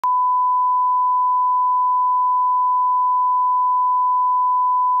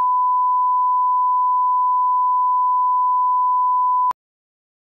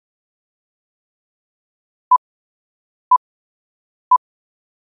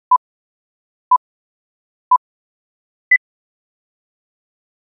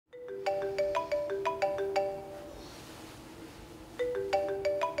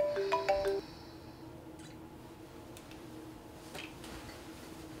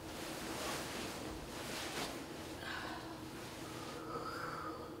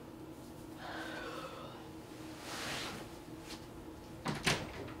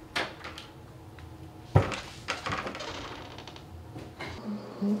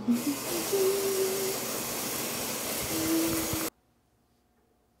Good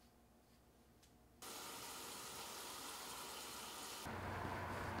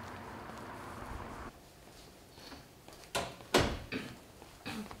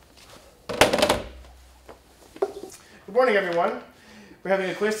morning, everyone. We're having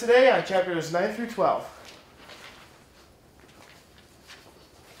a quiz today on chapters 9 through 12.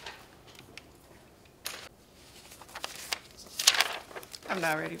 I'm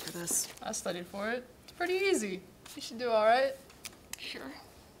not ready for this. I studied for it. It's pretty easy. You should do all right. Sure.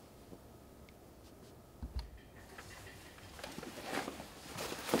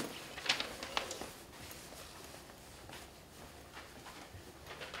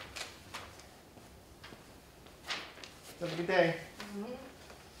 Have a good day.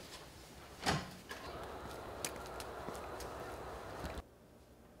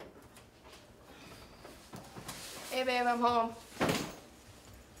 Hey babe, I'm home.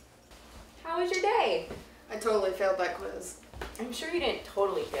 How was your day? I totally failed that quiz. I'm sure you didn't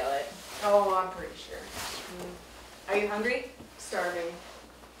totally fail it. Oh, I'm pretty sure. Are you hungry? Starving.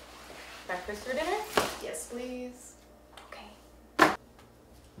 Breakfast or dinner? Yes, please. Okay.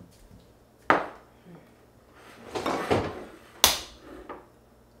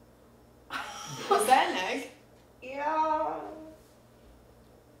 Was that an egg? Yeah.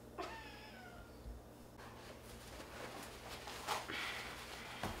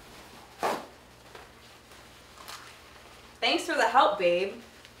 Thanks for the help, babe.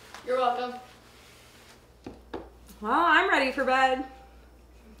 You're welcome. Well, I'm ready for bed.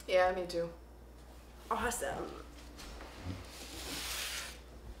 Yeah, me too. Awesome.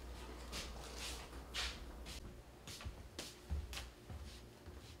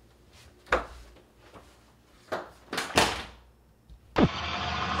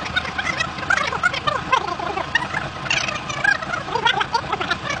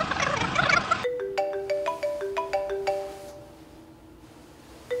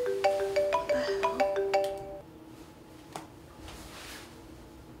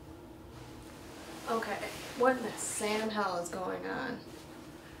 Okay, what in the Sam hell is going on?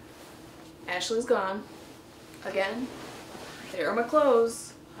 Ashley's gone. Again. There are my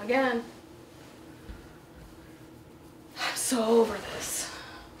clothes. Again. I'm so over this.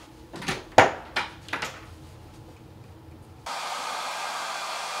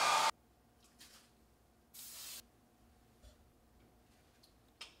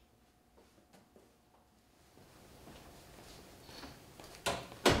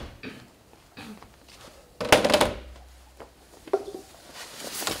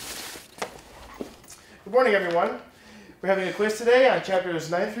 Good morning, everyone. We're having a quiz today on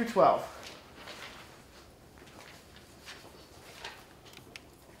chapters 9 through 12.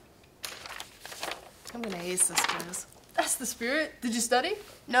 I'm gonna ace this quiz. That's the spirit. Did you study?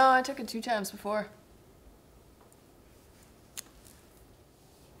 No, I took it 2 times before.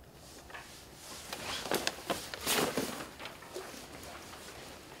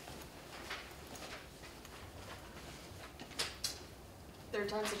 Third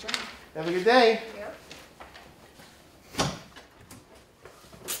time's a charm. Have a good day. Yep.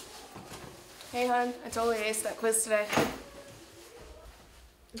 Hey, hon. I totally aced that quiz today.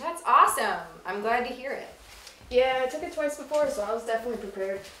 That's awesome. I'm glad to hear it. Yeah, I took it twice before, so I was definitely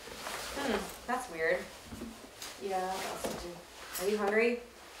prepared. That's weird. Yeah, I also do. Are you hungry?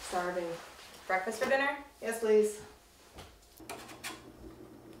 Starving. Breakfast or dinner? Yes, please.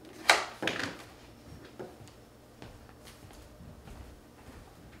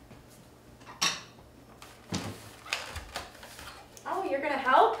 Oh, you're gonna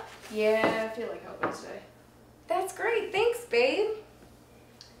help? Yeah, I feel like helping today. That's great. Thanks, babe.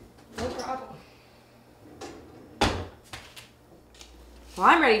 No problem. Well,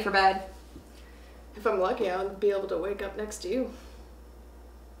 I'm ready for bed. If I'm lucky, I'll be able to wake up next to you.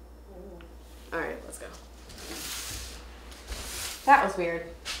 All right, let's go. That was weird.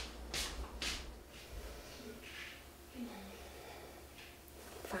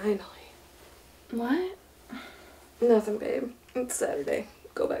 Finally. What? Nothing, babe. It's Saturday.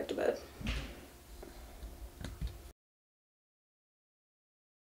 Go back to bed.